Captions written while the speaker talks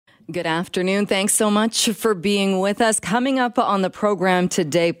Good afternoon. Thanks so much for being with us. Coming up on the program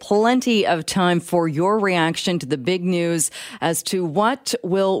today, plenty of time for your reaction to the big news as to what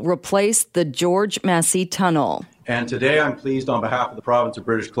will replace the George Massey Tunnel. And today I'm pleased on behalf of the province of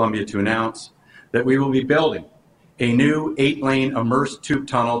British Columbia to announce that we will be building a new 8-lane immersed tube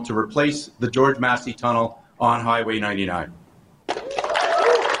tunnel to replace the George Massey Tunnel on Highway 99.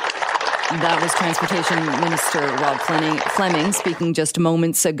 That was Transportation Minister Rob Fleming speaking just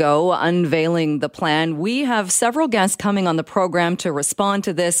moments ago, unveiling the plan. We have several guests coming on the program to respond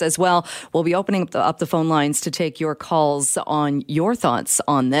to this as well. We'll be opening up the phone lines to take your calls on your thoughts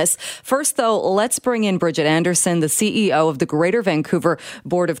on this. First, though, let's bring in Bridget Anderson, the CEO of the Greater Vancouver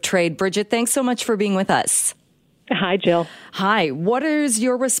Board of Trade. Bridget, thanks so much for being with us. Hi, Jill. Hi. What is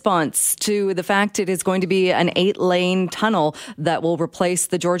your response to the fact it is going to be an 8-lane tunnel that will replace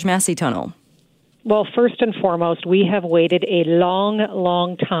the George Massey Tunnel? Well, first and foremost, we have waited a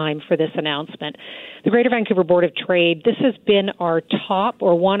long time for this announcement. The Greater Vancouver Board of Trade, this has been our top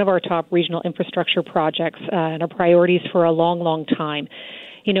or one of our top regional infrastructure projects and our priorities for a long time.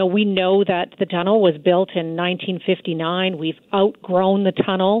 You know, we know that the tunnel was built in 1959. We've outgrown the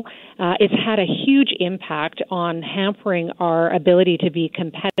tunnel. It's had a huge impact on hampering our ability to be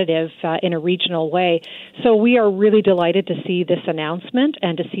competitive in a regional way. So we are really delighted to see this announcement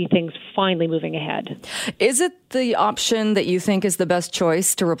and to see things finally moving ahead. Is it the option that you think is the best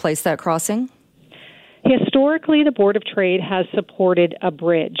choice to replace that crossing? Historically, the Board of Trade has supported a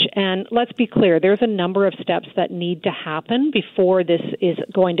bridge. And let's be clear, there's a number of steps that need to happen before this is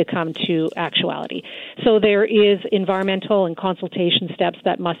going to come to actuality. So there is environmental and consultation steps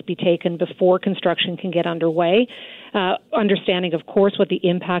that must be taken before construction can get underway. Understanding, of course, what the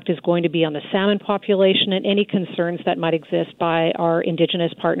impact is going to be on the salmon population and any concerns that might exist by our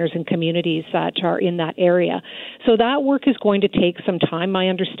Indigenous partners and communities that are in that area. So that work is going to take some time. My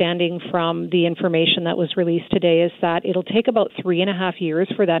understanding from the information that was released today is that it'll take about 3.5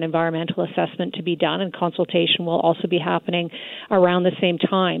 years for that environmental assessment to be done, and consultation will also be happening around the same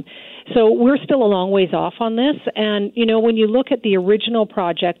time. So we're still a long ways off on this. And, you know, when you look at the original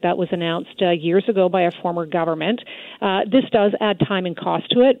project that was announced years ago by a former government, this does add time and cost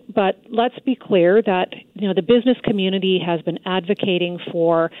to it. But let's be clear that, you know, the business community has been advocating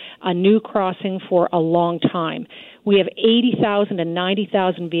for a new crossing for a long time. We have 80,000 and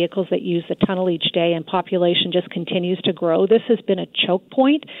 90,000 vehicles that use the tunnel each day, and population just continues to grow. This has been a choke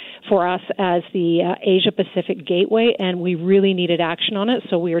point for us as the Asia-Pacific gateway, and we really needed action on it,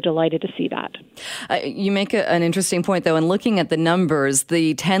 so we are delighted to see that. You make an interesting point, though, in looking at the numbers.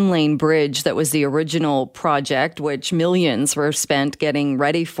 The 10-lane bridge that was the original project, which millions were spent getting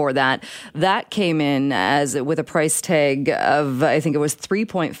ready for that came in with a price tag of, I think it was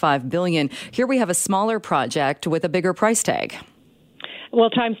 $3.5 billion. Here we have a smaller project with a bigger price tag. Well,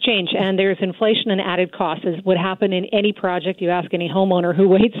 times change, and there's inflation and added costs, as would happen in any project. You ask any homeowner who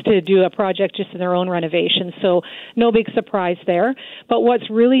waits to do a project just in their own renovation, so no big surprise there. But what's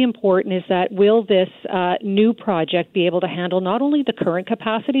really important is that will this new project be able to handle not only the current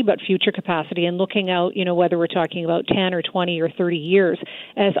capacity, but future capacity, and looking out, you know, whether we're talking about 10 or 20 or 30 years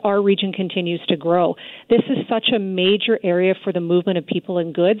as our region continues to grow. This is such a major area for the movement of people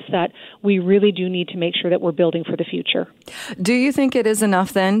and goods that we really do need to make sure that we're building for the future. Do you think it is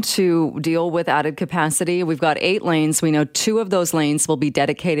enough then to deal with added capacity? We've got 8 lanes. We know 2 of those lanes will be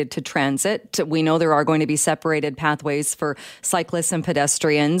dedicated to transit. We know there are going to be separated pathways for cyclists and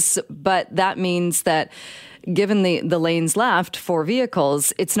pedestrians, but that means that given the lanes left for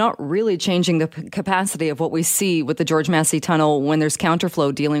vehicles, it's not really changing the capacity of what we see with the George Massey Tunnel when there's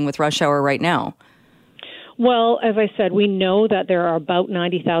counterflow dealing with rush hour right now. Well, as I said, we know that there are about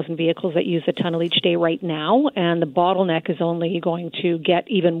 90,000 vehicles that use the tunnel each day right now, and the bottleneck is only going to get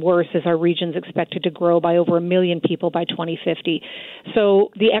even worse as our region's expected to grow by over 1 million people by 2050. So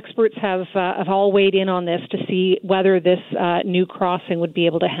the experts have all weighed in on this to see whether this new crossing would be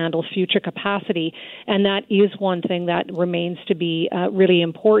able to handle future capacity, and that is one thing that remains to be really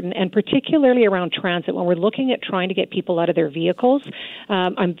important, and particularly around transit. When we're looking at trying to get people out of their vehicles,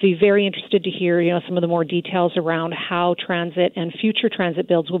 I'd be very interested to hear, you know, some of the more details around how transit and future transit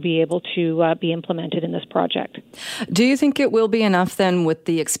builds will be able to be implemented in this project. Do you think it will be enough then with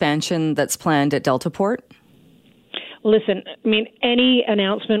the expansion that's planned at Delta Port? Listen, I mean, any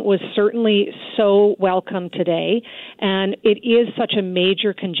announcement was certainly so welcome today, and it is such a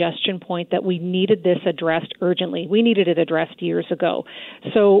major congestion point that we needed this addressed urgently. We needed it addressed years ago.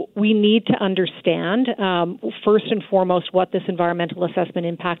 So we need to understand, first and foremost, what this environmental assessment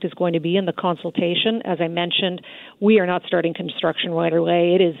impact is going to be in the consultation. As I mentioned, we are not starting construction right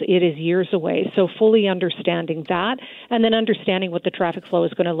away. It is years away. So fully understanding that, and then understanding what the traffic flow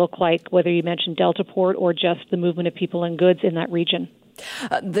is going to look like, whether you mentioned Delta Port or just the movement of people and goods in that region.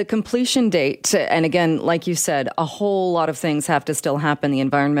 The completion date, and again, like you said, a whole lot of things have to still happen, the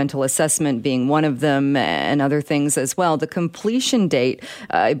environmental assessment being one of them and other things as well. The completion date,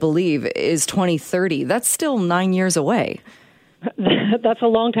 I believe, is 2030. That's still 9 years away. That's a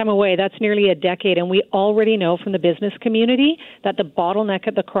long time away. That's nearly a decade. And we already know from the business community that the bottleneck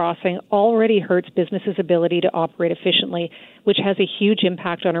at the crossing already hurts businesses' ability to operate efficiently, which has a huge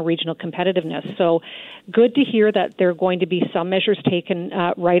impact on our regional competitiveness. So good to hear that there are going to be some measures taken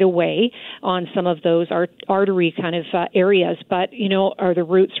right away on some of those artery kind of areas, but, or the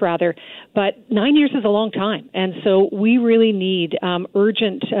routes rather. But 9 years is a long time. And so we really need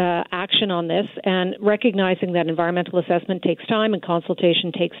urgent action on this, and recognizing that environmental assessment takes time and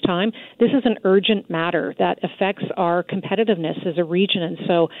consultation takes time. This is an urgent matter that affects our competitiveness as a region. And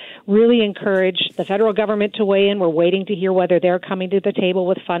so really encourage the federal government to weigh in. We're waiting to hear whether they're coming to the table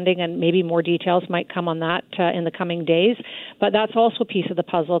with funding, and maybe more details might come on that in the coming days. But that's also a piece of the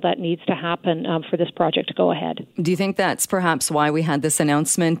puzzle that needs to happen for this project to go ahead. Do you think that's perhaps why we had this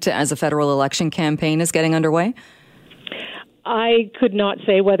announcement as a federal election campaign is getting underway? I could not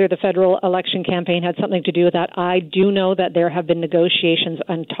say whether the federal election campaign had something to do with that. I do know that there have been negotiations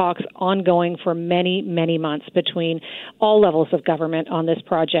and talks ongoing for many, many months between all levels of government on this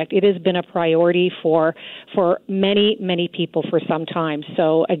project. It has been a priority for many, many people for some time.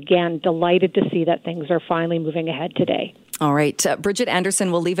 So again, delighted to see that things are finally moving ahead today. All right. Bridget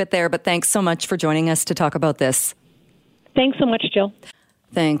Anderson, we'll leave it there, but thanks so much for joining us to talk about this. Thanks so much, Jill.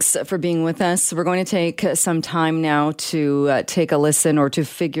 Thanks for being with us. We're going to take some time now to take a listen or to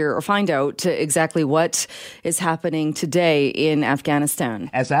find out exactly what is happening today in Afghanistan.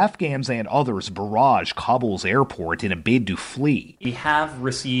 As Afghans and others barrage Kabul's airport in a bid to flee. We have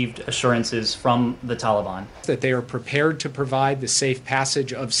received assurances from the Taliban that they are prepared to provide the safe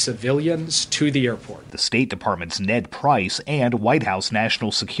passage of civilians to the airport. The State Department's Ned Price and White House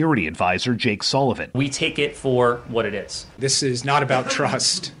National Security Advisor Jake Sullivan. We take it for what it is. This is not about trust.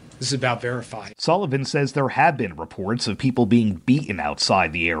 This is about verifying. Sullivan says there have been reports of people being beaten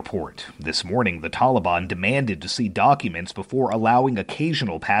outside the airport. This morning, the Taliban demanded to see documents before allowing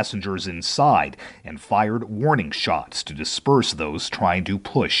occasional passengers inside and fired warning shots to disperse those trying to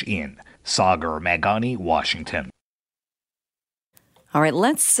push in. Sagar Magani, Washington. All right,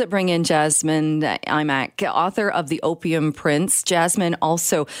 let's bring in Jasmine Imak, author of The Opium Prince. Jasmine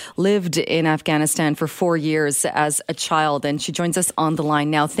also lived in Afghanistan for 4 years as a child, and she joins us on the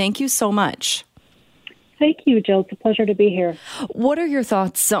line now. Thank you so much. Thank you, Jill. It's a pleasure to be here. What are your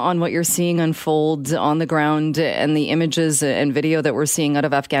thoughts on what you're seeing unfold on the ground and the images and video that we're seeing out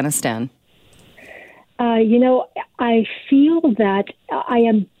of Afghanistan? I feel that I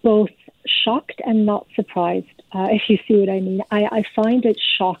am both shocked and not surprised, if you see what I mean. I find it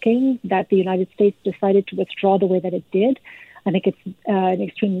shocking that the United States decided to withdraw the way that it did. I think it's an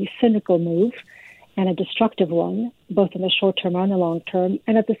extremely cynical move and a destructive one, both in the short term and the long term.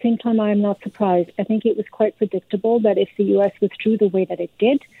 And at the same time, I am not surprised. I think it was quite predictable that if the U.S. withdrew the way that it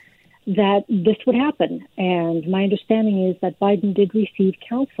did, that this would happen. And my understanding is that Biden did receive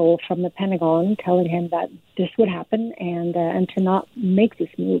counsel from the Pentagon telling him that this would happen and to not make this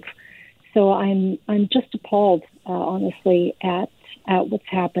move. So I'm just appalled, honestly, at what's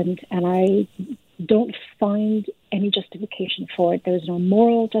happened, and I don't find any justification for it. There's no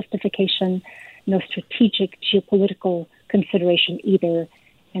moral justification, no strategic geopolitical consideration either.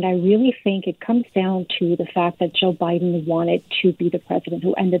 And I really think it comes down to the fact that Joe Biden wanted to be the president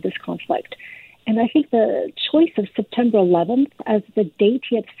who ended this conflict. And I think the choice of September 11th as the date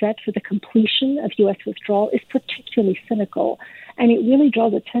he had set for the completion of U.S. withdrawal is particularly cynical. And it really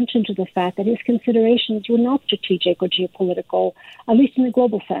draws attention to the fact that his considerations were not strategic or geopolitical, at least in the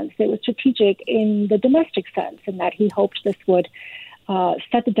global sense. They were strategic in the domestic sense, in that he hoped this would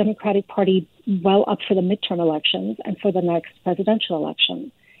set the Democratic Party well up for the midterm elections and for the next presidential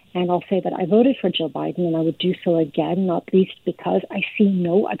election. And I'll say that I voted for Joe Biden, and I would do so again, not least because I see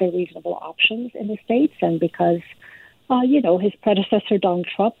no other reasonable options in the States, and because, his predecessor, Donald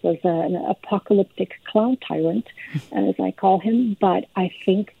Trump, was an apocalyptic clown tyrant, as I call him. But I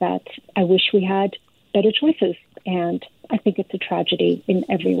think that I wish we had better choices, and I think it's a tragedy in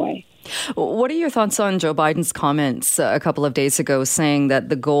every way. What are your thoughts on Joe Biden's comments a couple of days ago saying that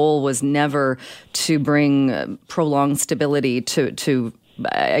the goal was never to bring prolonged stability to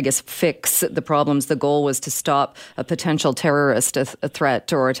I guess, fix the problems? The goal was to stop a potential terrorist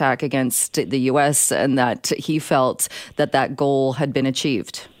threat or attack against the U.S., and that he felt that goal had been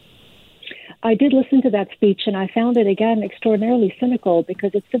achieved. I did listen to that speech, and I found it, again, extraordinarily cynical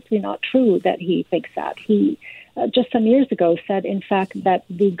because it's simply not true that he thinks that. He, just some years ago, said, in fact, that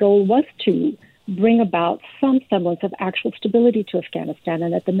the goal was to bring about some semblance of actual stability to Afghanistan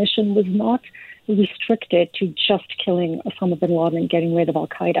and that the mission was not restricted to just killing Osama bin Laden and getting rid of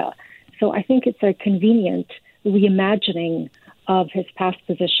al-Qaeda. So I think it's a convenient reimagining of his past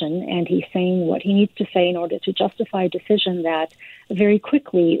position, and he's saying what he needs to say in order to justify a decision that very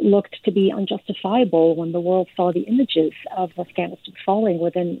quickly looked to be unjustifiable when the world saw the images of Afghanistan falling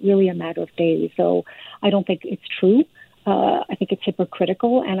within really a matter of days. So I don't think it's true. I think it's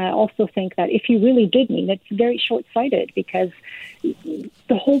hypocritical, and I also think that if he really did mean it, it's very short-sighted because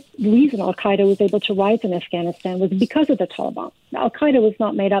the whole reason al-Qaeda was able to rise in Afghanistan was because of the Taliban. Al-Qaeda was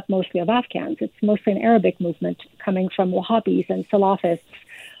not made up mostly of Afghans. It's mostly an Arabic movement coming from Wahhabis and Salafists,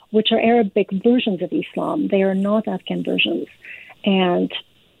 which are Arabic versions of Islam. They are not Afghan versions. And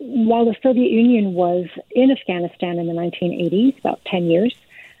while the Soviet Union was in Afghanistan in the 1980s, about 10 years,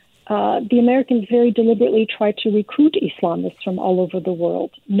 the Americans very deliberately tried to recruit Islamists from all over the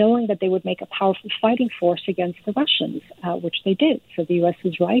world, knowing that they would make a powerful fighting force against the Russians, which they did. So the U.S.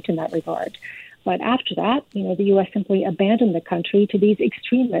 was right in that regard. But after that, the U.S. simply abandoned the country to these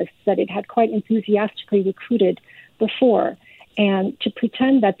extremists that it had quite enthusiastically recruited before. And to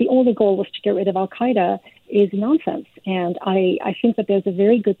pretend that the only goal was to get rid of al-Qaeda is nonsense. And I think that there's a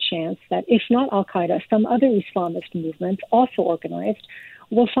very good chance that if not al-Qaeda, some other Islamist movement, also organized,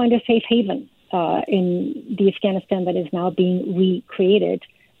 will find a safe haven in the Afghanistan that is now being recreated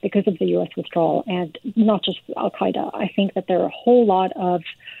because of the U.S. withdrawal, and not just al-Qaeda. I think that there are a whole lot of,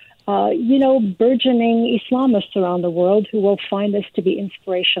 burgeoning Islamists around the world who will find this to be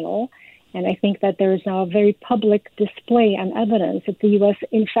inspirational. And I think that there is now a very public display and evidence that the U.S.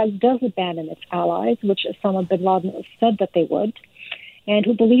 in fact does abandon its allies, which Osama bin Laden has said that they would, and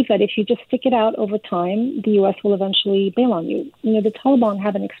who believe that if you just stick it out over time, the U.S. will eventually bail on you. The Taliban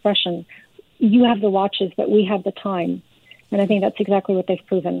have an expression, you have the watches, but we have the time. And I think that's exactly what they've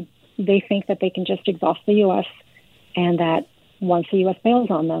proven. They think that they can just exhaust the U.S. and that once the U.S. bails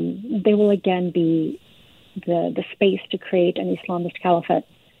on them, they will again be the space to create an Islamist caliphate,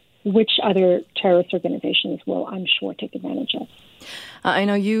 which other terrorist organizations will, I'm sure, take advantage of. I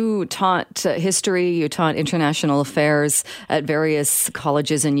know you taught history, you taught international affairs at various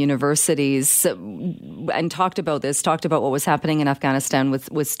colleges and universities and talked about what was happening in Afghanistan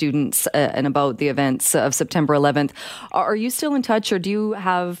with students and about the events of September 11th. Are you still in touch, or do you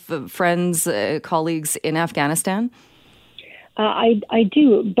have friends, colleagues in Afghanistan? I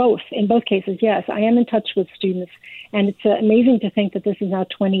do, both. In both cases, yes. I am in touch with students, and it's amazing to think that this is now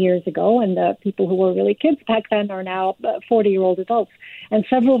 20 years ago, and the people who were really kids back then are now 40-year-old adults. And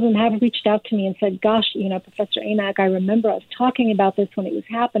several of them have reached out to me and said, gosh, Professor Anak, I remember us talking about this when it was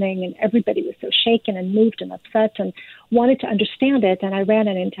happening, and everybody was so shaken and moved and upset and wanted to understand it. And I ran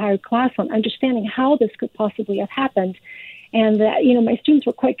an entire class on understanding how this could possibly have happened. And, my students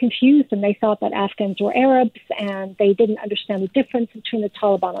were quite confused, and they thought that Afghans were Arabs, and they didn't understand the difference between the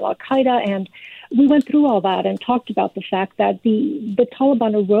Taliban and al-Qaeda. And we went through all that and talked about the fact that the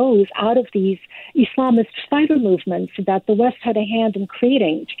Taliban arose out of these Islamist fighter movements that the West had a hand in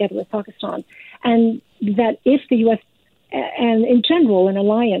creating together with Pakistan. And that if the U.S. and, in general, an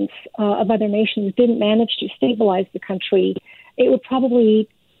alliance of other nations didn't manage to stabilize the country, it would probably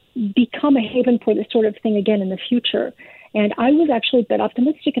become a haven for this sort of thing again in the future. And I was actually a bit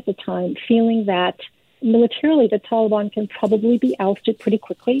optimistic at the time, feeling that militarily the Taliban can probably be ousted pretty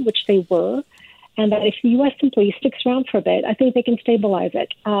quickly, which they were, and that if the U.S. simply sticks around for a bit, I think they can stabilize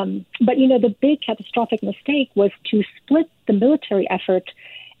it. But the big catastrophic mistake was to split the military effort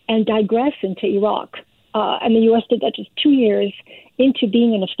and digress into Iraq. And the U.S. did that just 2 years into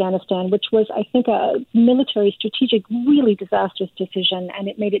being in Afghanistan, which was, I think, a military strategic, really disastrous decision, and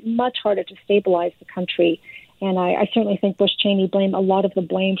it made it much harder to stabilize the country. And I certainly think Bush Cheney blamed a lot of the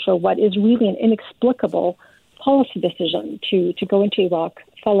blame for what is really an inexplicable policy decision to go into Iraq,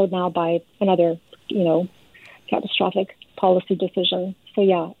 followed now by another, catastrophic policy decision. So,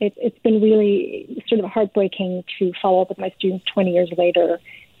 yeah, it's been really sort of heartbreaking to follow up with my students 20 years later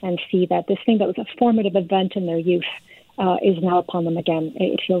and see that this thing that was a formative event in their youth is now upon them again.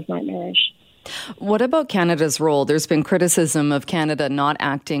 It feels nightmarish. What about Canada's role? There's been criticism of Canada not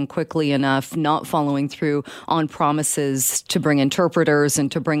acting quickly enough, not following through on promises to bring interpreters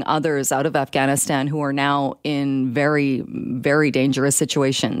and to bring others out of Afghanistan who are now in very, very dangerous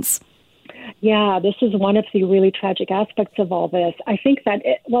situations. Yeah, this is one of the really tragic aspects of all this. I think that,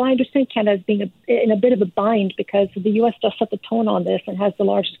 I understand Canada is being in a bit of a bind because the U.S. does set the tone on this and has the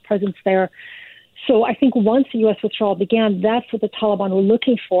largest presence there. So I think once the U.S. withdrawal began, that's what the Taliban were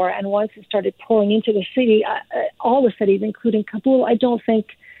looking for. And once it started pouring into the city, all the cities, including Kabul, I don't think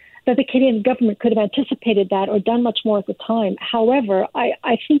that the Canadian government could have anticipated that or done much more at the time. However,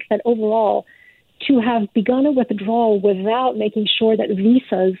 I think that overall, to have begun a withdrawal without making sure that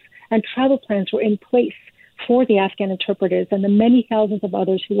visas and travel plans were in place for the Afghan interpreters and the many thousands of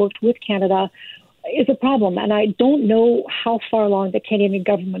others who worked with Canada is a problem. And I don't know how far along the Canadian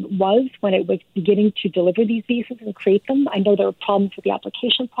government was when it was beginning to deliver these visas and create them. I know there were problems with the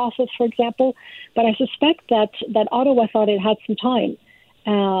application process, for example, but I suspect that Ottawa thought it had some time.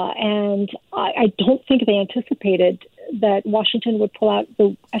 And I don't think they anticipated that Washington would pull out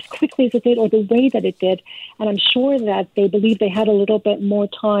as quickly as it did or the way that it did. And I'm sure that they believed they had a little bit more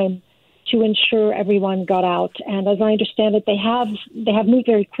time to ensure everyone got out. And as I understand it, they have moved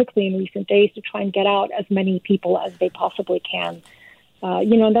very quickly in recent days to try and get out as many people as they possibly can.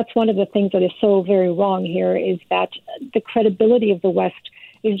 And that's one of the things that is so very wrong here is that the credibility of the West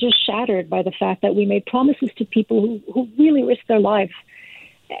is just shattered by the fact that we made promises to people who really risked their lives.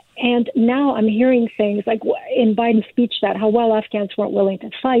 And now I'm hearing things like in Biden's speech that how well Afghans weren't willing to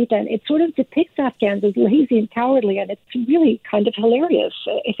fight. And it sort of depicts Afghans as lazy and cowardly. And it's really kind of hilarious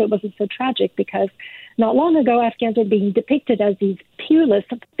if it wasn't so tragic, because not long ago, Afghans were being depicted as these fearless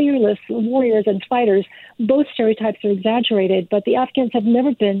warriors and fighters. Both stereotypes are exaggerated, but the Afghans have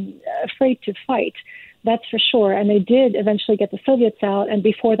never been afraid to fight. That's for sure. And they did eventually get the Soviets out. And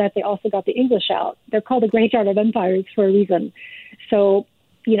before that, they also got the English out. They're called the Graveyard of Empires for a reason. So,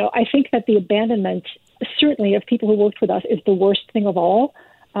 I think that the abandonment, certainly of people who worked with us, is the worst thing of all.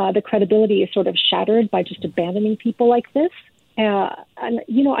 The credibility is sort of shattered by just abandoning people like this. And,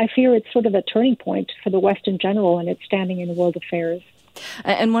 I fear it's sort of a turning point for the West in general and its standing in world affairs.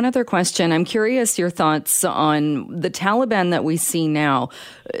 And one other question. I'm curious your thoughts on the Taliban that we see now.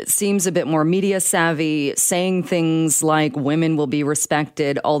 It seems a bit more media savvy, saying things like women will be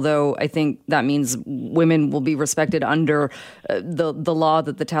respected, although I think that means women will be respected under the law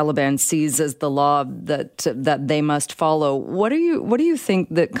that the Taliban sees as the law that they must follow. What do you think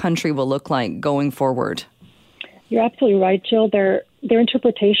the country will look like going forward? You're absolutely right, Jill. Their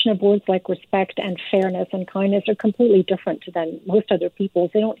interpretation of words like respect and fairness and kindness are completely different than most other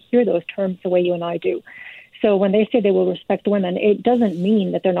people's. They don't hear those terms the way you and I do. So when they say they will respect women, it doesn't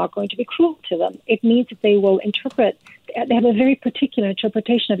mean that they're not going to be cruel to them. It means that they will they have a very particular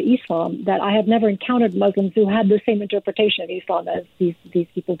interpretation of Islam that I have never encountered Muslims who had the same interpretation of Islam as these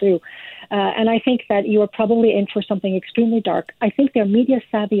people do. And I think that you are probably in for something extremely dark. I think they're media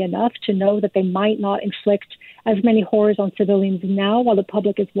savvy enough to know that they might not inflict as many horrors on civilians now while the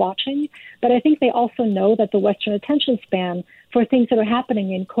public is watching. But I think they also know that the Western attention span for things that are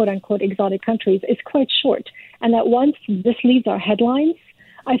happening in quote-unquote exotic countries is quite short. And that once this leaves our headlines,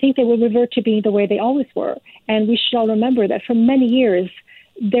 I think they will revert to being the way they always were. And we should all remember that for many years,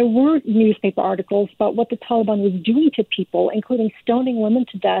 there were newspaper articles about what the Taliban was doing to people, including stoning women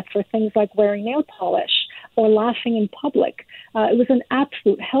to death for things like wearing nail polish or laughing in public. It was an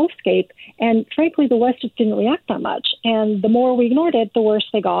absolute hellscape. And frankly, the West just didn't react that much. And the more we ignored it, the worse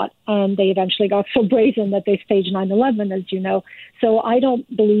they got. And they eventually got so brazen that they staged 9/11, as you know. So I don't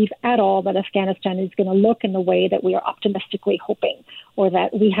believe at all that Afghanistan is going to look in the way that we are optimistically hoping, or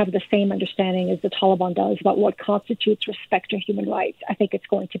that we have the same understanding as the Taliban does about what constitutes respect for human rights. I think it's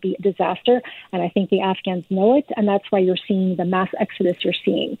going to be a disaster, and I think the Afghans know it, and that's why you're seeing the mass exodus you're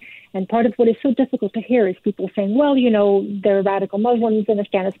seeing. And part of what is so difficult to hear is people saying, well, they're radical Muslims in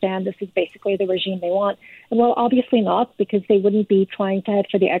Afghanistan. This is basically the regime they want. And well, obviously not, because they wouldn't be trying to head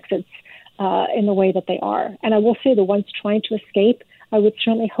for the exits in the way that they are. And I will say the ones trying to escape, I would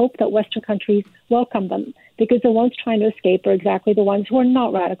certainly hope that Western countries welcome them, because the ones trying to escape are exactly the ones who are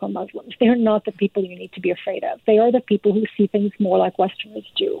not radical Muslims. They're not the people you need to be afraid of. They are the people who see things more like Westerners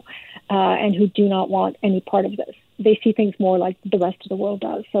do, and who do not want any part of this. They see things more like the rest of the world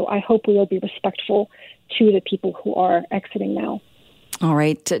does. So I hope we will be respectful to the people who are exiting now. All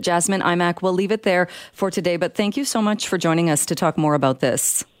right, Jasmine Imac, we'll leave it there for today, but thank you so much for joining us to talk more about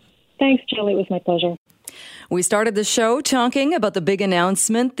this. Thanks, Jill. It was my pleasure. We started the show talking about the big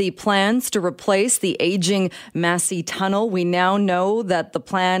announcement, the plans to replace the aging Massey Tunnel. We now know that the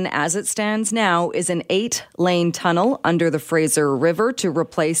plan as it stands now is an 8-lane tunnel under the Fraser River to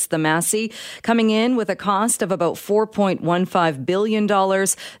replace the Massey, coming in with a cost of about $4.15 billion.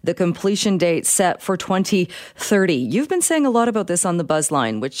 The completion date set for 2030. You've been saying a lot about this on the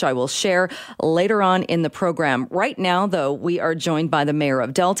Buzzline, which I will share later on in the program. Right now, though, we are joined by the Mayor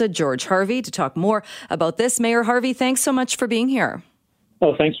of Delta, George Harvey, to talk more about this. Mayor Harvey, thanks so much for being here.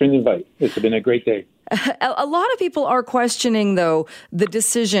 Oh, thanks for the invite. It's been a great day. A lot of people are questioning, though, the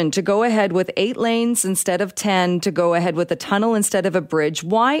decision to go ahead with 8 lanes instead of 10, to go ahead with a tunnel instead of a bridge.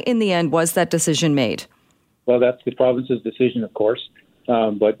 Why, in the end, was that decision made? Well, that's the province's decision, of course.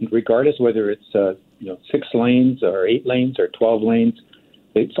 But regardless whether it's 6 lanes or 8 lanes or 12 lanes,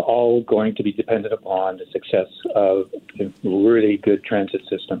 it's all going to be dependent upon the success of a really good transit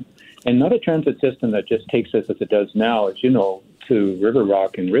system. And not a transit system that just takes us, as it does now, as you know, to River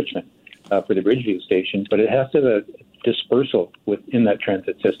Rock and Richmond for the Bridgeview station, but it has to have a dispersal within that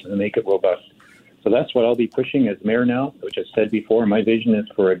transit system to make it robust. So that's what I'll be pushing as mayor now, which I said before. My vision is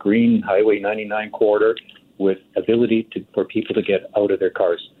for a green Highway 99 corridor with ability for people to get out of their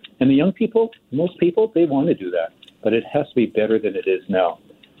cars. And the young people, most people, they want to do that, but it has to be better than it is now.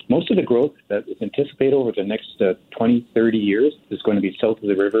 Most of the growth that is anticipated over the next 20, 30 years is going to be south of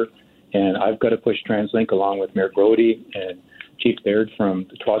the river. And I've got to push TransLink along with Mayor Brody and Chief Baird from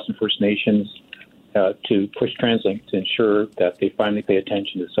the Tsawwassen First Nations to push TransLink to ensure that they finally pay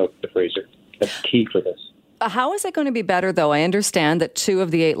attention to south of the Fraser. That's key for this. How is it going to be better, though? I understand that 2 of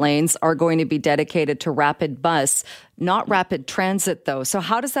the 8 lanes are going to be dedicated to rapid bus, not rapid transit, though. So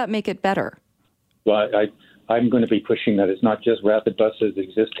how does that make it better? Well, I'm going to be pushing that it's not just rapid buses that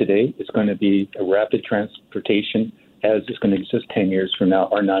exist today. It's going to be a rapid transportation as it's going to exist 10 years from now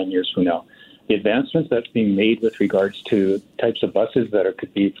or 9 years from now. The advancements that's being made with regards to types of buses that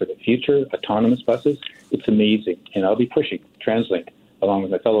could be for the future, autonomous buses, it's amazing. And I'll be pushing TransLink along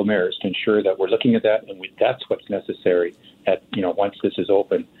with my fellow mayors to ensure that we're looking at that, and that's what's necessary once this is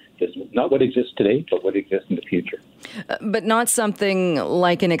open, is not what exists today, but what exists in the future. But not something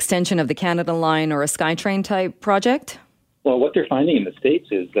like an extension of the Canada Line or a SkyTrain type project? Well, what they're finding in the States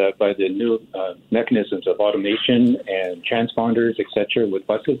is that by the new mechanisms of automation and transponders, et cetera, with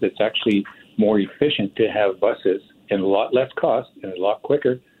buses, it's actually more efficient to have buses and a lot less cost and a lot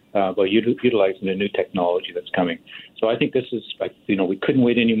quicker by utilizing the new technology that's coming. So I think this is, we couldn't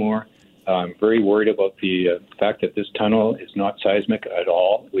wait anymore. I'm very worried about the fact that this tunnel is not seismic at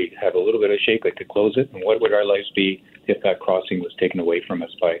all. We have a little bit of shake that could close it. And what would our lives be if that crossing was taken away from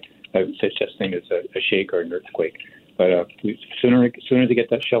us by such a thing as a shake or an earthquake? But sooner to get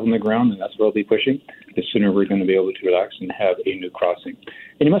that shovel in the ground, and that's what I'll be pushing, the sooner we're going to be able to relax and have a new crossing.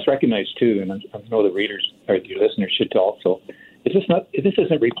 And you must recognize, too, and I know the readers or your listeners should also, this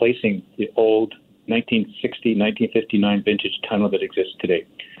isn't replacing the old 1960, 1959 vintage tunnel that exists today.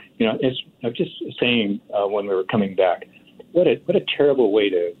 I'm just saying when we were coming back, what a terrible way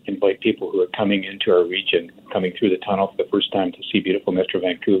to invite people who are coming into our region, coming through the tunnel for the first time to see beautiful Metro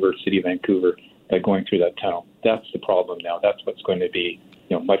Vancouver, City of Vancouver, going through that tunnel. That's the problem now. That's what's going to be,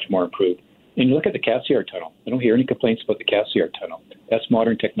 much more improved. And you look at the Cassiar Tunnel. I don't hear any complaints about the Cassiar Tunnel. That's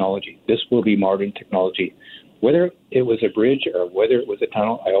modern technology. This will be modern technology. Whether it was a bridge or whether it was a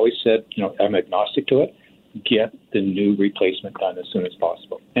tunnel, I always said, I'm agnostic to it. Get the new replacement done as soon as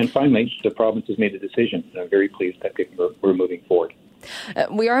possible. And finally, the province has made a decision, and I'm very pleased that we're moving forward.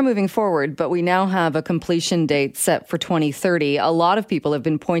 We are moving forward, but we now have a completion date set for 2030. A lot of people have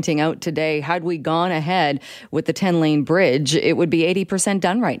been pointing out today, had we gone ahead with the 10-lane bridge, it would be 80%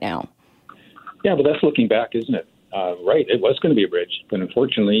 done right now. Yeah, but that's looking back, isn't it? Right, it was going to be a bridge. But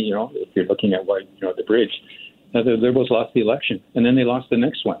unfortunately, if you're looking at the bridge, the Liberals lost the election, and then they lost the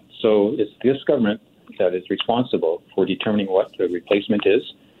next one. So it's this government that is responsible for determining what the replacement is,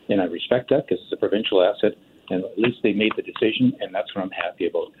 and I respect that because it's a provincial asset. And at least they made the decision, and that's what I'm happy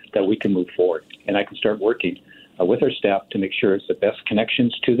about, that we can move forward. And I can start working with our staff to make sure it's the best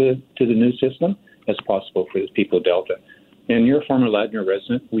connections to the new system as possible for the people of Delta. And you're a former Ladner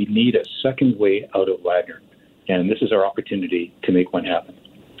resident. We need a second way out of Ladner. And this is our opportunity to make one happen.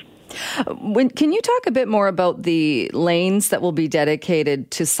 Can you talk a bit more about the lanes that will be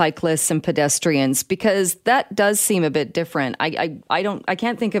dedicated to cyclists and pedestrians? Because that does seem a bit different. I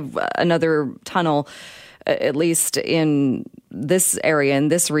can't think of another tunnel, at least in this area, in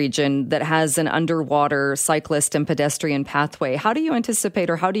this region, that has an underwater cyclist and pedestrian pathway. How do you anticipate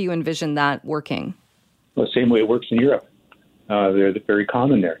or how do you envision that working? Well, the same way it works in Europe. They're very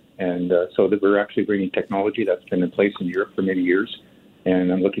common there. And so that we're actually bringing technology that's been in place in Europe for many years.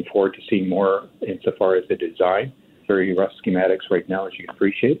 And I'm looking forward to seeing more insofar as the design. Very rough schematics right now, as you can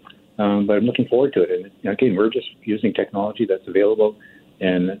appreciate. But I'm looking forward to it. And again, we're just using technology that's available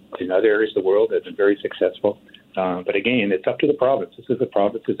in other areas of the world that's been very successful. But again, it's up to the province. This is the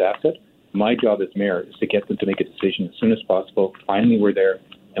province's asset. My job as mayor is to get them to make a decision as soon as possible. Finally, we're there.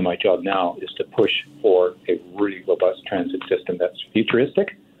 And my job now is to push for a really robust transit system that's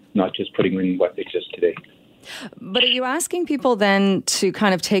futuristic, not just putting in what exists today. But are you asking people then to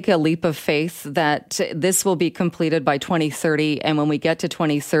kind of take a leap of faith that this will be completed by 2030, and when we get to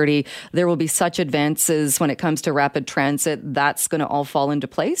 2030, there will be such advances when it comes to rapid transit, that's going to all fall into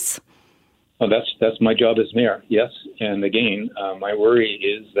place? Well, that's my job as mayor, yes. And again, my worry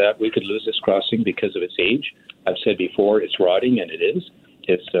is that we could lose this crossing because of its age. I've said before, it's rotting, and it is.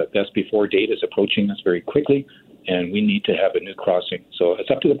 Its best before date is approaching us very quickly, and we need to have a new crossing. So it's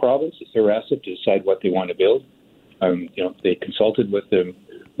up to the province. It's their asset to decide what they want to build. They consulted with the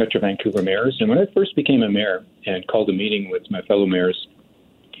Metro Vancouver mayors. And when I first became a mayor and called a meeting with my fellow mayors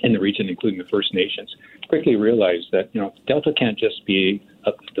in the region, including the First Nations, quickly realized that, Delta can't just be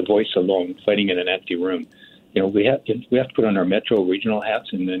the voice alone fighting in an empty room. We have to put on our metro regional hats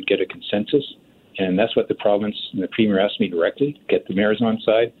and then get a consensus. And that's what the province and the premier asked me directly, get the mayors on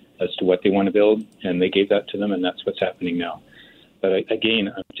side as to what they want to build, and they gave that to them, and that's what's happening now. But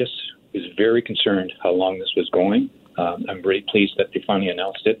again, I just was very concerned how long this was going. I'm very pleased that they finally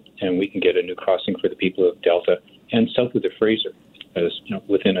announced it, and we can get a new crossing for the people of Delta and south of the Fraser,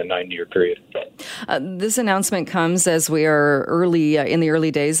 within a 9-year period. This announcement comes as we are in the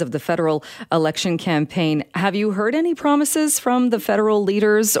early days of the federal election campaign. Have you heard any promises from the federal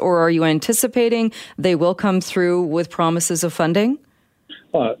leaders, or are you anticipating they will come through with promises of funding?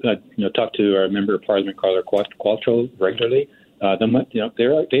 Well, talk to our member of Parliament, Carla Qualtrough, regularly.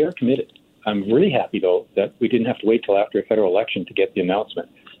 They are committed. I'm really happy, though, that we didn't have to wait till after a federal election to get the announcement.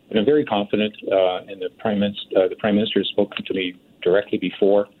 And I'm very confident, and the Prime Minister has spoken to me directly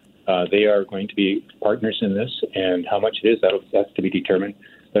before. They are going to be partners in this, and how much it is, that's to be determined.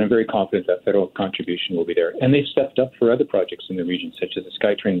 But I'm very confident that federal contribution will be there. And they've stepped up for other projects in the region, such as the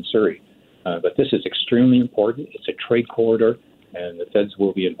SkyTrain in Surrey. But this is extremely important. It's a trade corridor, and the feds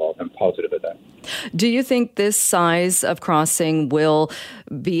will be involved. I'm positive of that. Do you think this size of crossing will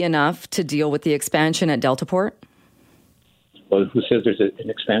be enough to deal with the expansion at Deltaport? Well, who says there's an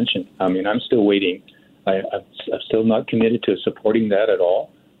expansion? I mean, I'm still waiting. I'm still not committed to supporting that at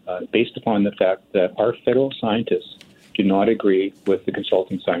all, based upon the fact that our federal scientists do not agree with the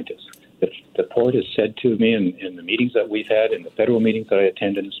consulting scientists. The port has said to me in the meetings that we've had, in the federal meetings that I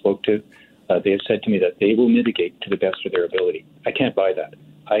attended and spoke to, they have said to me that they will mitigate to the best of their ability. I can't buy that.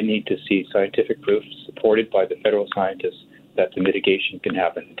 I need to see scientific proof supported by the federal scientists that the mitigation can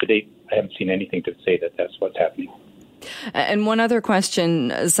happen. To date, I haven't seen anything to say that that's what's happening. And one other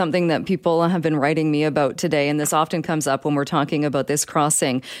question, something that people have been writing me about today, and this often comes up when we're talking about this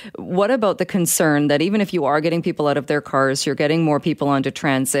crossing. What about the concern that even if you are getting people out of their cars, you're getting more people onto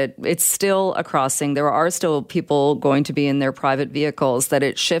transit, it's still a crossing. There are still people going to be in their private vehicles, that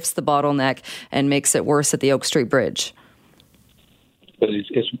it shifts the bottleneck and makes it worse at the Oak Street Bridge? But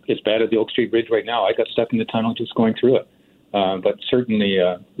it's bad at the Oak Street Bridge right now. I got stuck in the tunnel just going through it. But certainly,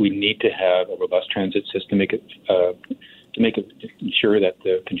 we need to have a robust transit system to make it ensure that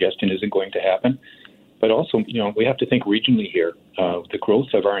the congestion isn't going to happen. But also, we have to think regionally here. The growth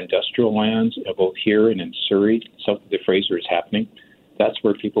of our industrial lands, both here and in Surrey, south of the Fraser, is happening. That's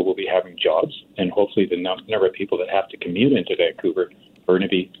where people will be having jobs, and hopefully the number of people that have to commute into Vancouver,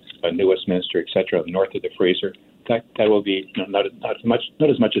 Burnaby, New Westminster, etc., north of the Fraser, that will be not as much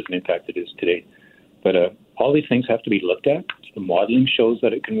as an impact it is today. But all these things have to be looked at. The modeling shows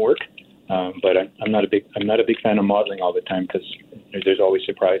that it can work, but I'm not a big fan of modeling all the time because there's always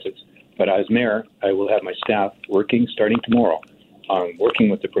surprises. But as mayor, I will have my staff working starting tomorrow,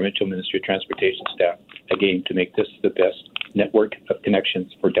 working with the Provincial Ministry of Transportation staff again to make this the best network of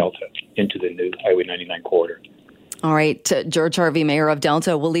connections for Delta into the new Highway 99 corridor. All right, George Harvey, Mayor of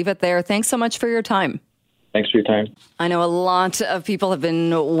Delta. We'll leave it there. Thanks so much for your time. Thanks for your time. I know a lot of people have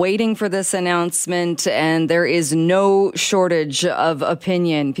been waiting for this announcement, and there is no shortage of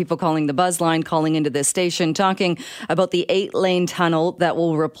opinion. People calling the buzz line, calling into this station, talking about the 8-lane tunnel that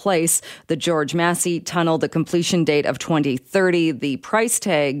will replace the George Massey Tunnel, the completion date of 2030. The price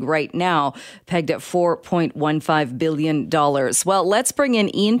tag right now pegged at $4.15 billion. Well, let's bring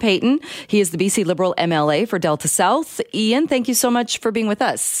in Ian Payton. He is the BC Liberal MLA for Delta South. Ian, thank you so much for being with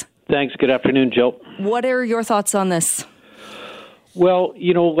us. Thanks. Good afternoon, Joe. What are your thoughts on this? Well,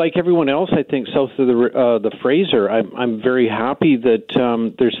 like everyone else, I think south of the Fraser, I'm very happy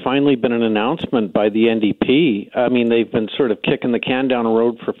that there's finally been an announcement by the NDP. I mean, they've been sort of kicking the can down the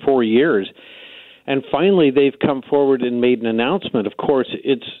road for 4 years, and finally they've come forward and made an announcement. Of course,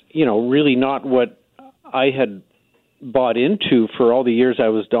 it's really not what I had bought into for all the years I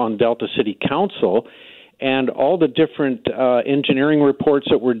was on Delta City Council, and all the different engineering reports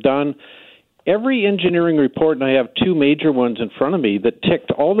that were done. Every engineering report, and I have two major ones in front of me, that ticked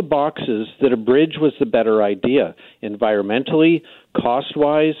all the boxes that a bridge was the better idea, environmentally,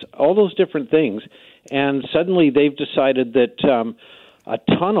 cost-wise, all those different things. And suddenly they've decided that a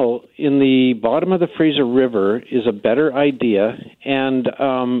tunnel in the bottom of the Fraser River is a better idea, and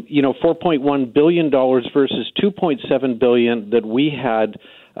 $4.1 billion versus $2.7 billion that we had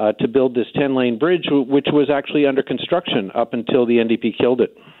to build this 10-lane bridge, which was actually under construction up until the NDP killed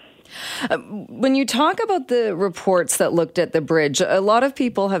it. When you talk about the reports that looked at the bridge, a lot of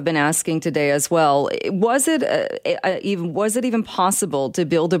people have been asking today as well, was it even possible to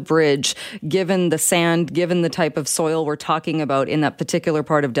build a bridge given the sand, given the type of soil we're talking about in that particular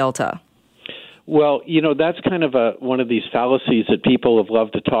part of Delta? Well, that's kind of one of these fallacies that people have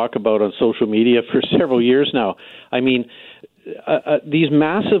loved to talk about on social media for several years now. I mean, these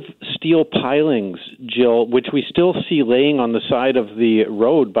massive steel pilings, Jill, which we still see laying on the side of the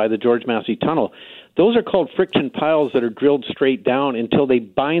road by the George Massey Tunnel, those are called friction piles that are drilled straight down until they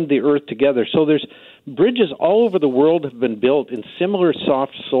bind the earth together. So there's bridges all over the world have been built in similar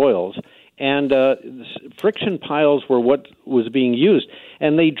soft soils, and friction piles were what was being used.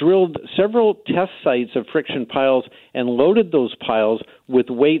 And they drilled several test sites of friction piles and loaded those piles with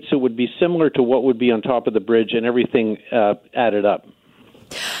weights that would be similar to what would be on top of the bridge, and everything added up.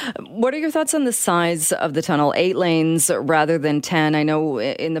 What are your thoughts on the size of the tunnel? 8 lanes rather than 10. I know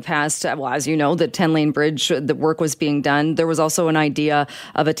in the past, well, as you know, the 10-lane bridge, the work was being done. There was also an idea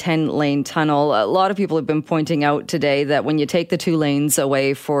of a 10-lane tunnel. A lot of people have been pointing out today that when you take the 2 lanes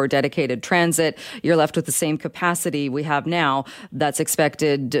away for dedicated transit, you're left with the same capacity we have now that's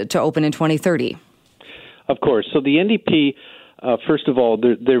expected to open in 2030. Of course. So the NDP... first of all,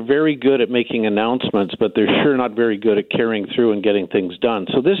 they're very good at making announcements, but they're sure not very good at carrying through and getting things done.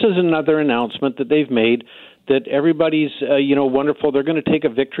 So this is another announcement that they've made that everybody's, wonderful. They're going to take a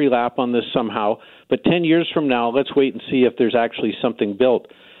victory lap on this somehow. But 10 years from now, let's wait and see if there's actually something built.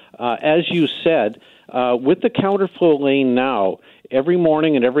 As you said, with the counterflow lane now, every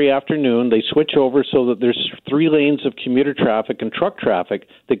morning and every afternoon, they switch over so that there's 3 lanes of commuter traffic and truck traffic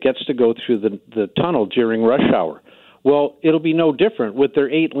that gets to go through the tunnel during rush hour. Well, it'll be no different. With their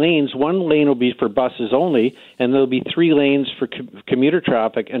 8 lanes, 1 lane will be for buses only, and there'll be 3 lanes for commuter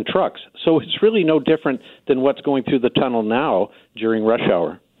traffic and trucks. So it's really no different than what's going through the tunnel now during rush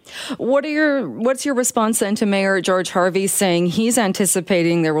hour. What's your response then to Mayor George Harvey saying he's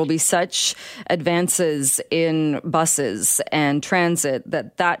anticipating there will be such advances in buses and transit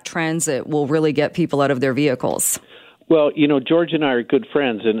that transit will really get people out of their vehicles? Well, George and I are good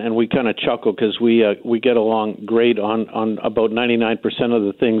friends, and we kind of chuckle because we get along great on about 99% of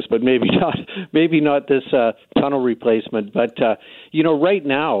the things, but maybe not this tunnel replacement. But right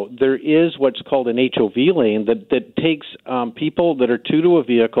now there is what's called an HOV lane that takes people that are 2 to a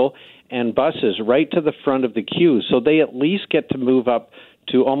vehicle and buses right to the front of the queue, so they at least get to move up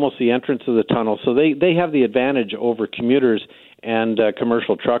to almost the entrance of the tunnel. So they have the advantage over commuters and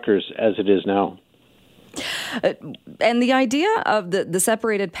commercial truckers as it is now. And the idea of the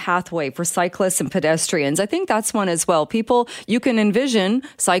separated pathway for cyclists and pedestrians, I think that's one as well. You can envision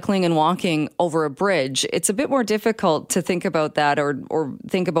cycling and walking over a bridge. It's a bit more difficult to think about that or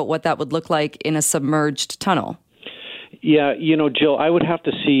think about what that would look like in a submerged tunnel. Yeah, Jill, I would have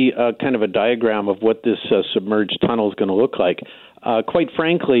to see kind of a diagram of what this submerged tunnel is going to look like. Quite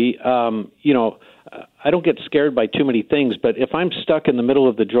frankly, I don't get scared by too many things, but if I'm stuck in the middle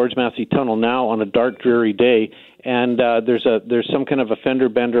of the George Massey Tunnel now on a dark, dreary day, and there's some kind of a fender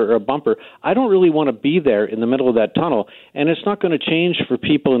bender or a bumper, I don't really want to be there in the middle of that tunnel. And it's not going to change for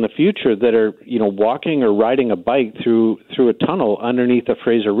people in the future that are, walking or riding a bike through a tunnel underneath the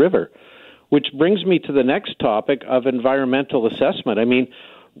Fraser River. Which brings me to the next topic of environmental assessment. I mean,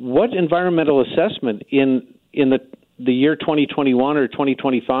 what environmental assessment in the year 2021 or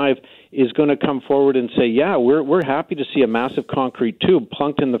 2025 is going to come forward and say, yeah, we're happy to see a massive concrete tube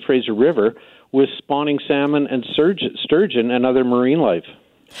plunked in the Fraser River with spawning salmon and sturgeon and other marine life?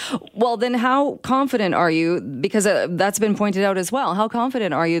 Well, then how confident are you, because that's been pointed out as well, how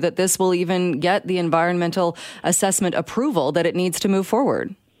confident are you that this will even get the environmental assessment approval that it needs to move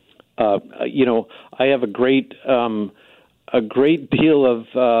forward? I have a great deal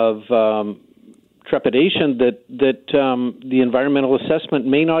of trepidation that the environmental assessment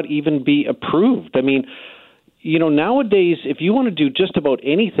may not even be approved. I mean, nowadays, if you want to do just about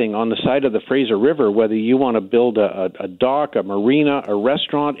anything on the side of the Fraser River, whether you want to build a dock, a marina, a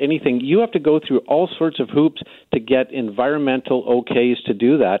restaurant, anything, you have to go through all sorts of hoops to get environmental okays to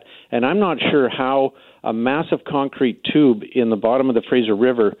do that. And I'm not sure how a massive concrete tube in the bottom of the Fraser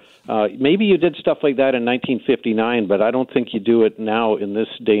River, maybe you did stuff like that in 1959, but I don't think you do it now in this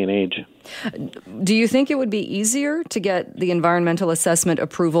day and age. Do you think it would be easier to get the environmental assessment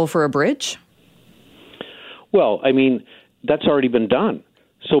approval for a bridge? Well, I mean, that's already been done.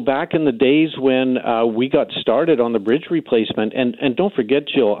 So back in the days when we got started on the bridge replacement, and don't forget,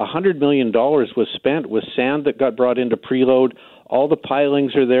 Jill, $100 million was spent with sand that got brought into preload. All the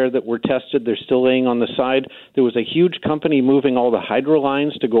pilings are there that were tested. They're still laying on the side. There was a huge company moving all the hydro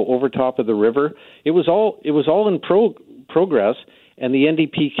lines to go over top of the river. It was all in progress, and the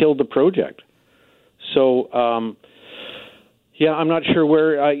NDP killed the project. So, yeah, I'm not sure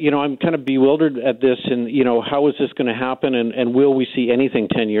where, I'm kind of bewildered at this and, how is this going to happen and will we see anything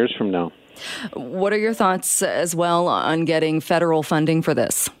 10 years from now? What are your thoughts as well on getting federal funding for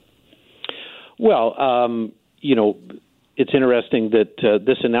this? Well, it's interesting that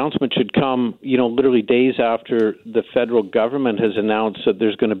this announcement should come, literally days after the federal government has announced that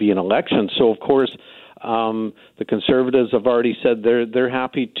there's going to be an election. So, of course, the Conservatives have already said they're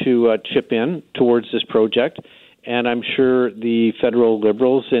happy to chip in towards this project. And I'm sure the federal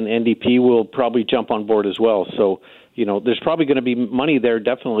Liberals and NDP will probably jump on board as well. So, there's probably going to be money there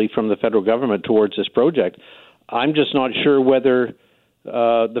definitely from the federal government towards this project. I'm just not sure whether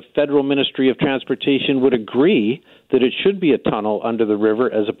the Federal Ministry of Transportation would agree that it should be a tunnel under the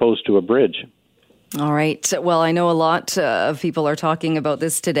river as opposed to a bridge. All right. Well, I know a lot of people are talking about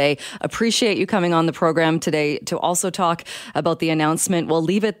this today. Appreciate you coming on the program today to also talk about the announcement. We'll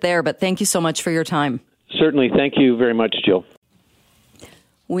leave it there, but thank you so much for your time. Certainly. Thank you very much, Jill.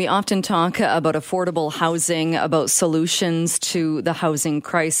 We often talk about affordable housing, about solutions to the housing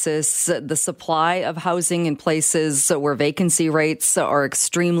crisis, the supply of housing in places where vacancy rates are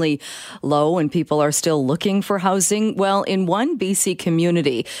extremely low and people are still looking for housing. Well, in one BC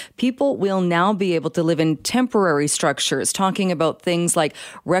community, people will now be able to live in temporary structures, talking about things like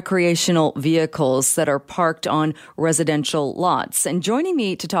recreational vehicles that are parked on residential lots. And joining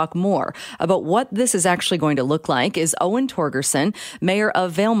me to talk more about what this is actually going to look like is Owen Torgerson, Mayor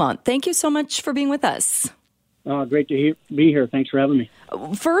of Valemount. Thank you so much for being with us. Great to be here. Thanks for having me.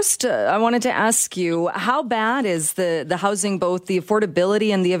 First, I wanted to ask you, how bad is the housing, both the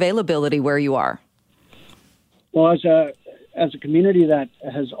affordability and the availability where you are? Well, as a community that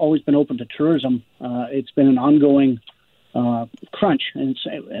has always been open to tourism, it's been an ongoing crunch, and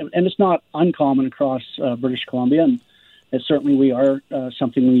it's not uncommon across British Columbia, and certainly we are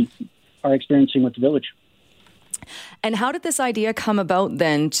something we are experiencing with the village. And how did this idea come about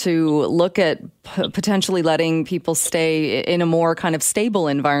then to look at potentially letting people stay in a more kind of stable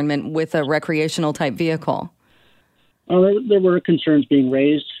environment with a recreational type vehicle? There were concerns being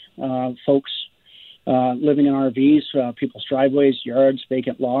raised. Folks living in RVs, people's driveways, yards,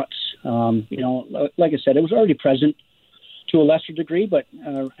 vacant lots. Like I said, it was already present to a lesser degree, but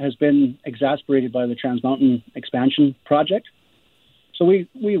has been exacerbated by the Trans Mountain expansion project. So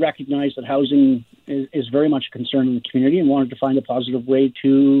we recognize that housing is very much a concern in the community and wanted to find a positive way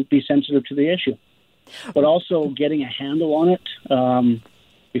to be sensitive to the issue, but also getting a handle on it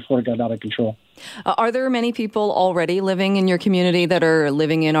before it got out of control. Are there many people already living in your community that are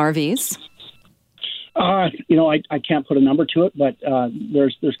living in RVs? I can't put a number to it, but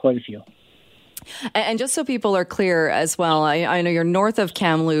there's quite a few. And just so people are clear as well, I know you're north of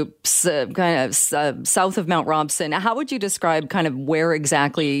Kamloops, kind of south of Mount Robson. How would you describe kind of where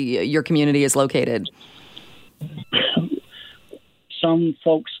exactly your community is located? Some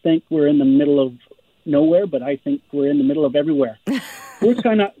folks think we're in the middle of nowhere, but I think we're in the middle of everywhere. We're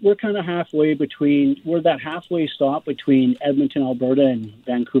kind of halfway between. We're that halfway stop between Edmonton, Alberta, and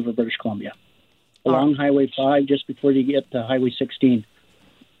Vancouver, British Columbia, along Highway 5, just before you get to Highway 16.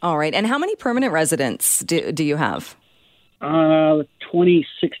 All right. And how many permanent residents do you have?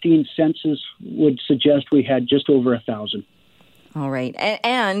 2016 census would suggest we had just over 1,000. All right.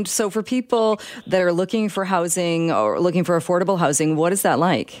 And so for people that are looking for housing or looking for affordable housing, what is that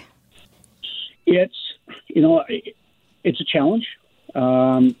like? It's a challenge.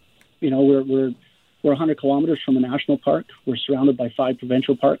 We're 100 kilometers from a national park. We're surrounded by 5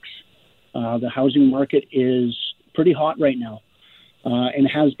 provincial parks. The housing market is pretty hot right now. And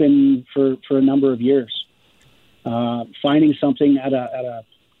has been for a number of years. Finding something at a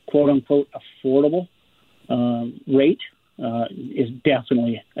quote-unquote affordable rate is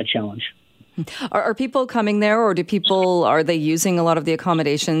definitely a challenge. Are people coming there, or are they using a lot of the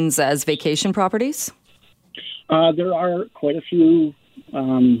accommodations as vacation properties? There are quite a few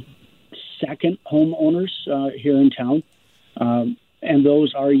second homeowners here in town, and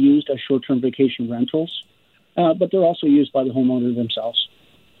those are used as short-term vacation rentals, but they're also used by the homeowner themselves.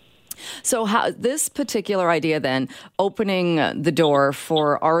 So how this particular idea then, opening the door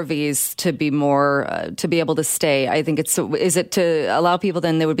for RVs to be more, to be able to stay, I think is it to allow people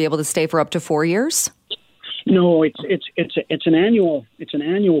then they would be able to stay for up to 4 years? No, it's an annual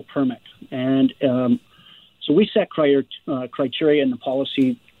permit. And so we set criteria in the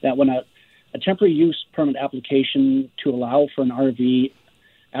policy that when a temporary use permit application to allow for an RV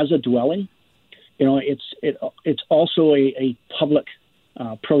as a dwelling, it's also a public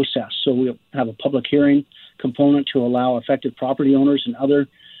process. So we'll have a public hearing component to allow affected property owners and other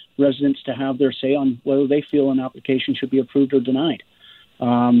residents to have their say on whether they feel an application should be approved or denied.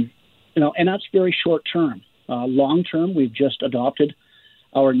 And that's very short term. Long term, we've just adopted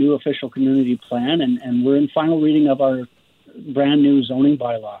our new official community plan, and we're in final reading of our brand new zoning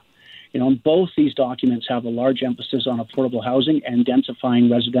bylaw. Both these documents have a large emphasis on affordable housing and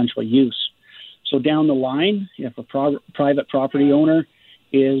densifying residential use. So down the line, if a private property owner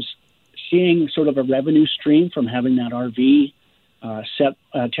is seeing sort of a revenue stream from having that RV set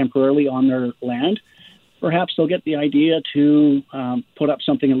temporarily on their land, perhaps they'll get the idea to put up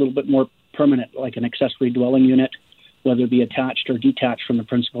something a little bit more permanent, like an accessory dwelling unit, whether it be attached or detached from the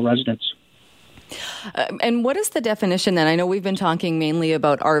principal residence. And what is the definition then? I know we've been talking mainly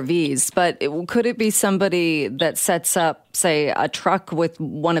about RVs, but could it be somebody that sets up, say, a truck with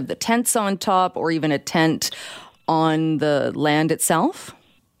one of the tents on top, or even a tent on the land itself?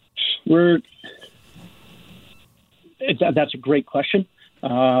 That's a great question.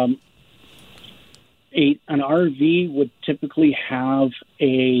 An RV would typically have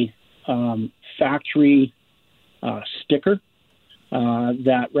a factory sticker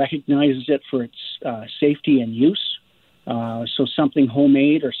that recognizes it for its safety and use. So something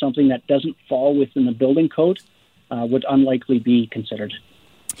homemade or something that doesn't fall within the building code would unlikely be considered.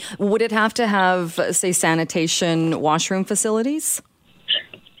 Would it have to have, say, sanitation washroom facilities?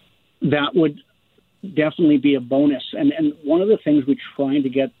 That would definitely be a bonus. And one of the things we're trying to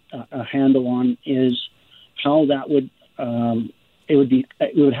get a handle on is how that would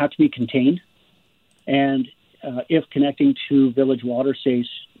it would have to be contained, and if connecting to village water, say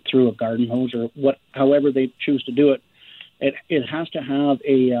through a garden hose or however they choose to do it, it has to have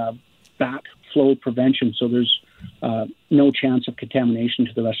a backflow prevention, so there's no chance of contamination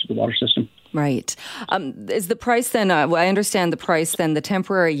to the rest of the water system. Right. Is the price then, I understand the price then, the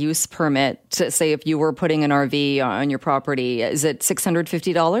temporary use permit, say if you were putting an RV on your property, is it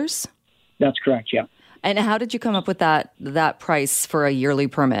 $650? That's correct, yeah. And how did you come up with that price for a yearly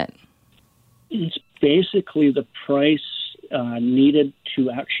permit? It's basically the price needed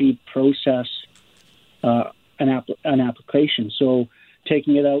to actually process an application. So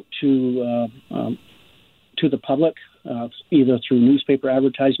taking it out to the public, either through newspaper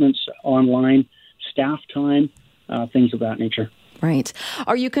advertisements, online, staff time, things of that nature. Right.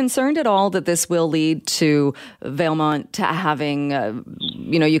 Are you concerned at all that this will lead to Valemount having,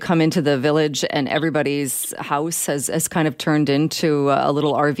 you come into the village and everybody's house has kind of turned into a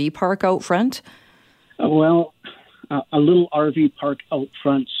little RV park out front? Well, a little RV park out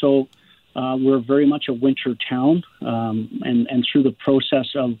front. So we're very much a winter town, and through the process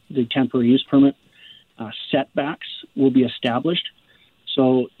of the temporary use permit, setbacks will be established.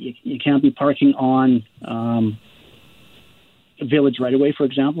 So you can't be parking on village right away, for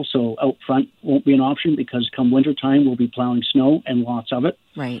example. So out front won't be an option because come wintertime, we'll be plowing snow and lots of it.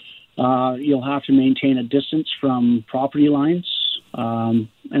 Right. You'll have to maintain a distance from property lines and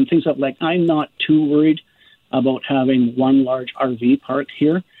things like that. I'm not too worried about having one large RV park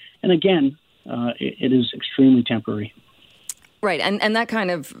here. And again, it is extremely temporary. Right. And that kind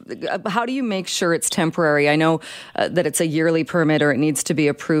of, how do you make sure it's temporary? I know that it's a yearly permit or it needs to be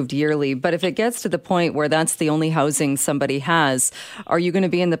approved yearly, but if it gets to the point where that's the only housing somebody has, are you going to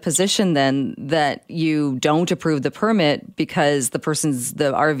be in the position then that you don't approve the permit because the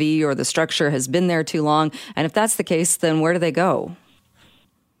RV or the structure has been there too long? And if that's the case, then where do they go?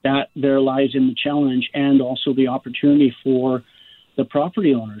 That there lies in the challenge and also the opportunity for the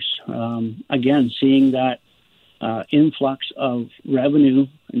property owners. Again, seeing that influx of revenue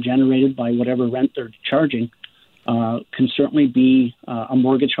generated by whatever rent they're charging can certainly be a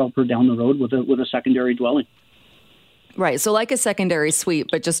mortgage helper down the road with a secondary dwelling. Right. So like a secondary suite,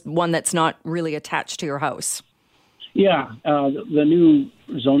 but just one that's not really attached to your house. Yeah. The new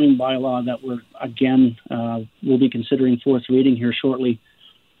zoning bylaw that we're, again, will be considering fourth reading here shortly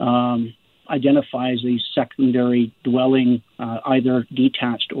identifies a secondary dwelling, either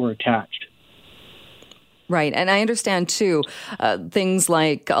detached or attached. Right. And I understand, too, things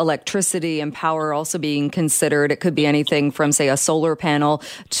like electricity and power also being considered. It could be anything from, say, a solar panel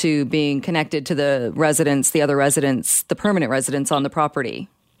to being connected to the residents, the other residents, the permanent residents on the property.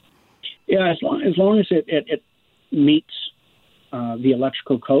 Yeah, as long as it meets the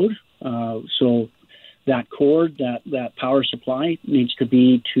electrical code. So that cord, that power supply needs to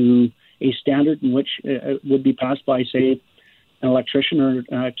be to a standard in which it would be passed by, say, an electrician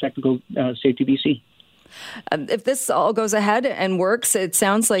or Technical Safety BC. If this all goes ahead and works, it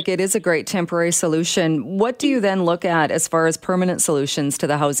sounds like it is a great temporary solution. What do you then look at as far as permanent solutions to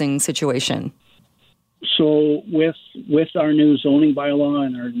the housing situation? So with our new zoning bylaw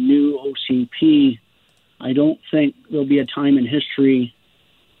and our new OCP, I don't think there'll be a time in history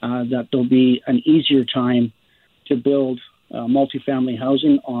that there'll be an easier time to build multifamily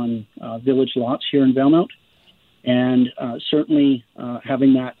housing on village lots here in Valemount. And certainly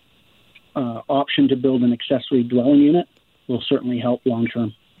having that option to build an accessory dwelling unit will certainly help long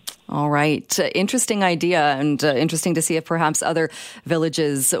term. All right. Interesting idea, and interesting to see if perhaps other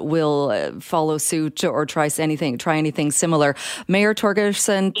villages will follow suit or try anything similar. Mayor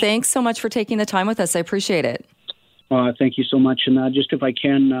Torgerson, thanks so much for taking the time with us. I appreciate it. Thank you so much. And just if I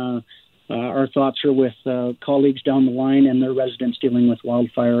can, our thoughts are with colleagues down the line and their residents dealing with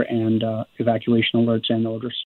wildfire and evacuation alerts and orders.